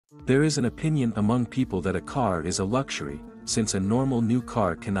There is an opinion among people that a car is a luxury, since a normal new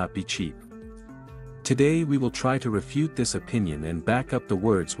car cannot be cheap. Today we will try to refute this opinion and back up the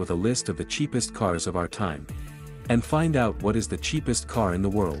words with a list of the cheapest cars of our time. And find out what is the cheapest car in the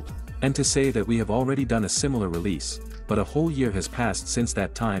world. And to say that we have already done a similar release, but a whole year has passed since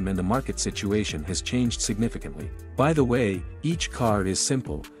that time and the market situation has changed significantly. By the way, each car is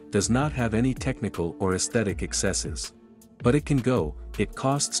simple, does not have any technical or aesthetic excesses. But it can go, it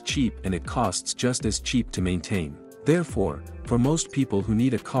costs cheap and it costs just as cheap to maintain. Therefore, for most people who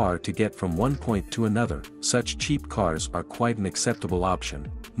need a car to get from one point to another, such cheap cars are quite an acceptable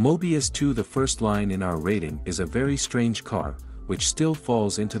option. Mobius 2, the first line in our rating, is a very strange car, which still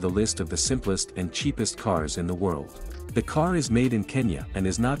falls into the list of the simplest and cheapest cars in the world. The car is made in Kenya and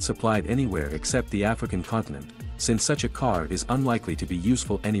is not supplied anywhere except the African continent, since such a car is unlikely to be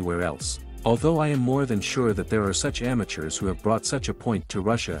useful anywhere else. Although I am more than sure that there are such amateurs who have brought such a point to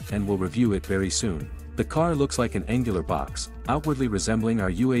Russia and will review it very soon. The car looks like an angular box, outwardly resembling our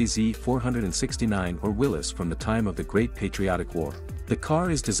UAZ 469 or Willis from the time of the Great Patriotic War. The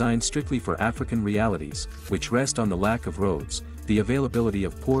car is designed strictly for African realities, which rest on the lack of roads, the availability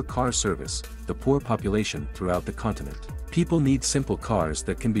of poor car service, the poor population throughout the continent. People need simple cars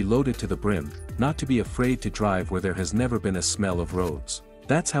that can be loaded to the brim, not to be afraid to drive where there has never been a smell of roads.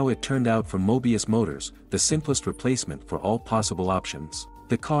 That's how it turned out for Mobius Motors, the simplest replacement for all possible options.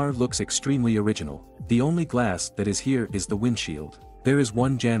 The car looks extremely original. The only glass that is here is the windshield. There is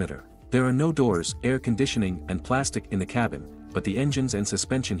one janitor. There are no doors, air conditioning and plastic in the cabin, but the engines and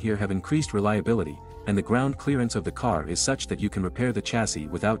suspension here have increased reliability, and the ground clearance of the car is such that you can repair the chassis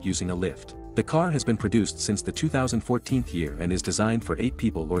without using a lift. The car has been produced since the 2014 year and is designed for 8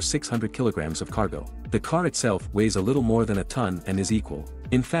 people or 600 kilograms of cargo. The car itself weighs a little more than a ton and is equal.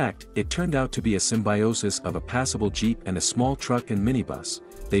 In fact, it turned out to be a symbiosis of a passable Jeep and a small truck and minibus.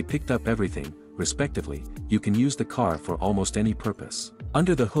 They picked up everything, respectively. You can use the car for almost any purpose.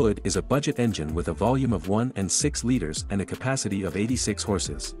 Under the hood is a budget engine with a volume of 1.6 liters and a capacity of 86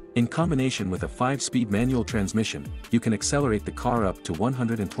 horses. In combination with a 5-speed manual transmission, you can accelerate the car up to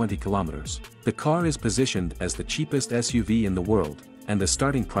 120 kilometers. The car is positioned as the cheapest SUV in the world, and the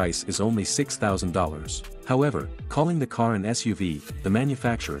starting price is only $6,000. However, calling the car an SUV, the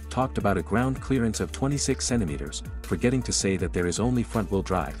manufacturer talked about a ground clearance of 26 centimeters, forgetting to say that there is only front-wheel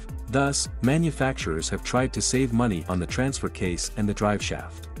drive. Thus, manufacturers have tried to save money on the transfer case and the drive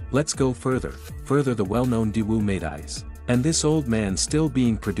shaft. Let's go further. The well-known Daewoo Mate-Eyes. And this old man still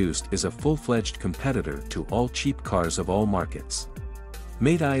being produced is a full-fledged competitor to all cheap cars of all markets.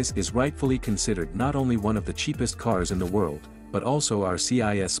 Mate-Eyes is rightfully considered not only one of the cheapest cars in the world, but also our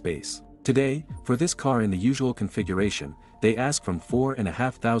CIS space. Today, for this car in the usual configuration, they ask from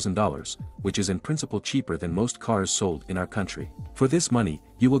 $4,500, which is in principle cheaper than most cars sold in our country. For this money,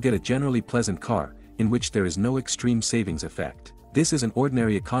 you will get a generally pleasant car, in which there is no extreme savings effect. This is an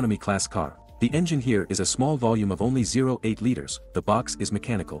ordinary economy class car. The engine here is a small volume of only 0.8 liters, the box is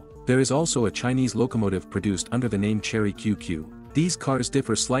mechanical. There is also a Chinese locomotive produced under the name Cherry QQ. These cars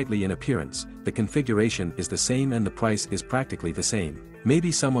differ slightly in appearance, the configuration is the same and the price is practically the same.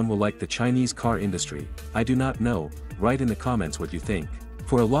 Maybe someone will like the Chinese car industry, I do not know, write in the comments what you think.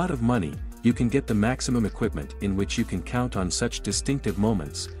 For a lot of money, you can get the maximum equipment in which you can count on such distinctive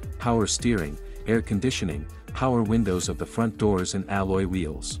moments: power steering, air conditioning, power windows of the front doors and alloy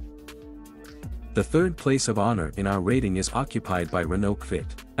wheels. The third place of honor in our rating is occupied by Renault Kwid.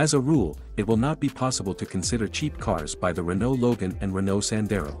 As a rule, it will not be possible to consider cheap cars by the Renault Logan and Renault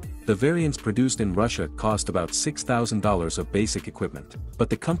Sandero. The variants produced in Russia cost about $6,000 of basic equipment. But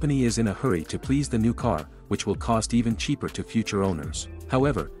the company is in a hurry to please the new car, which will cost even cheaper to future owners.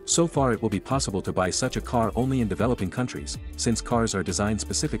 However, so far it will be possible to buy such a car only in developing countries, since cars are designed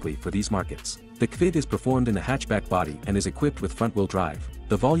specifically for these markets. The Kwid is performed in a hatchback body and is equipped with front-wheel drive.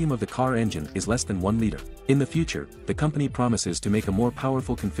 The volume of the car engine is less than 1 liter. In the future, the company promises to make a more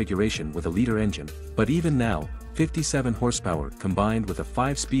powerful configuration with a liter engine, but even now, 57 horsepower combined with a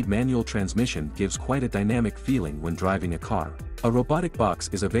 5-speed manual transmission gives quite a dynamic feeling when driving a car. A robotic box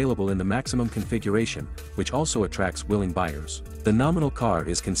is available in the maximum configuration, which also attracts willing buyers. The nominal car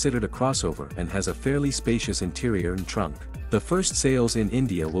is considered a crossover and has a fairly spacious interior and trunk. The first sales in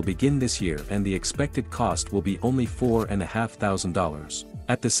India will begin this year and the expected cost will be only $4,500.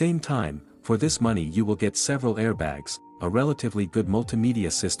 At the same time, for this money you will get several airbags, a relatively good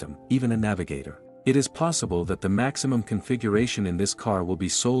multimedia system, even a navigator. It is possible that the maximum configuration in this car will be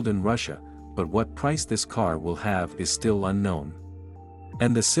sold in Russia, but what price this car will have is still unknown.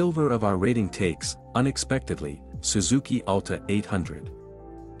 And the silver of our rating takes, unexpectedly, Suzuki Alta 800.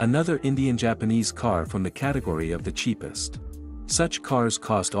 Another Indian-Japanese car from the category of the cheapest. Such cars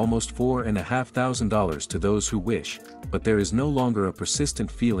cost almost $4,500 to those who wish, but there is no longer a persistent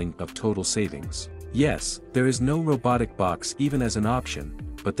feeling of total savings. Yes, there is no robotic box even as an option,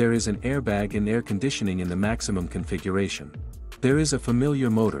 but there is an airbag and air conditioning in the maximum configuration. There is a familiar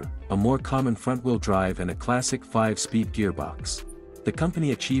motor, a more common front-wheel drive and a classic 5-speed gearbox. The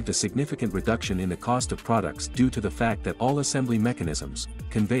company achieved a significant reduction in the cost of products due to the fact that all assembly mechanisms,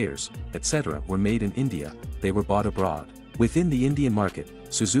 conveyors, etc. were made in India, they were bought abroad. Within the Indian market,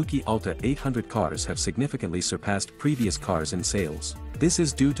 Suzuki Alta 800 cars have significantly surpassed previous cars in sales. This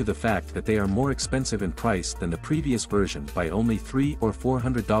is due to the fact that they are more expensive in price than the previous version by only $300 or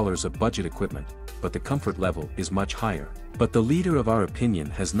 $400 of budget equipment, but the comfort level is much higher. But the leader of our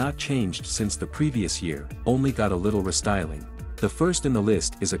opinion has not changed since the previous year, only got a little restyling. The first in the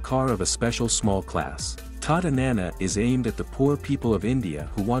list is a car of a special small class. Tata Nana is aimed at the poor people of India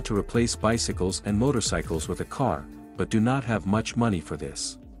who want to replace bicycles and motorcycles with a car, but do not have much money for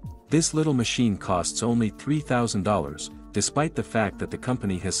this. This little machine costs only $3,000, despite the fact that the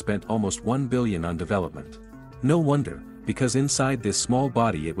company has spent almost $1 billion on development. No wonder, because inside this small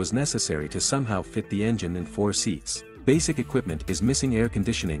body it was necessary to somehow fit the engine and 4 seats. Basic equipment is missing air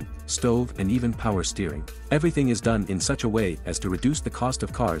conditioning, stove and even power steering. Everything is done in such a way as to reduce the cost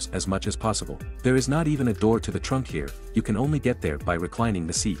of cars as much as possible. There is not even a door to the trunk here, you can only get there by reclining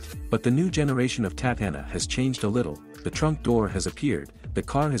the seat. But the new generation of Tatana has changed a little, the trunk door has appeared, the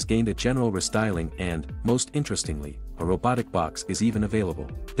car has gained a general restyling and, most interestingly, a robotic box is even available.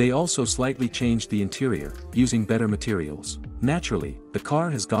 They also slightly changed the interior, using better materials. Naturally, the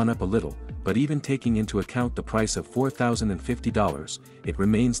car has gone up a little, but even taking into account the price of $4,050, it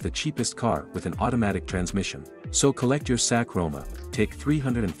remains the cheapest car with an automatic transmission. So collect your sack Roma, take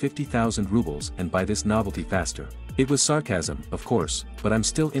 350,000 rubles and buy this novelty faster. It was sarcasm, of course, but I'm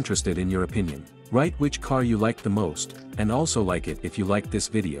still interested in your opinion. Write which car you liked the most, and also like it if you liked this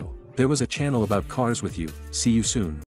video. There was a channel about cars with you, see you soon.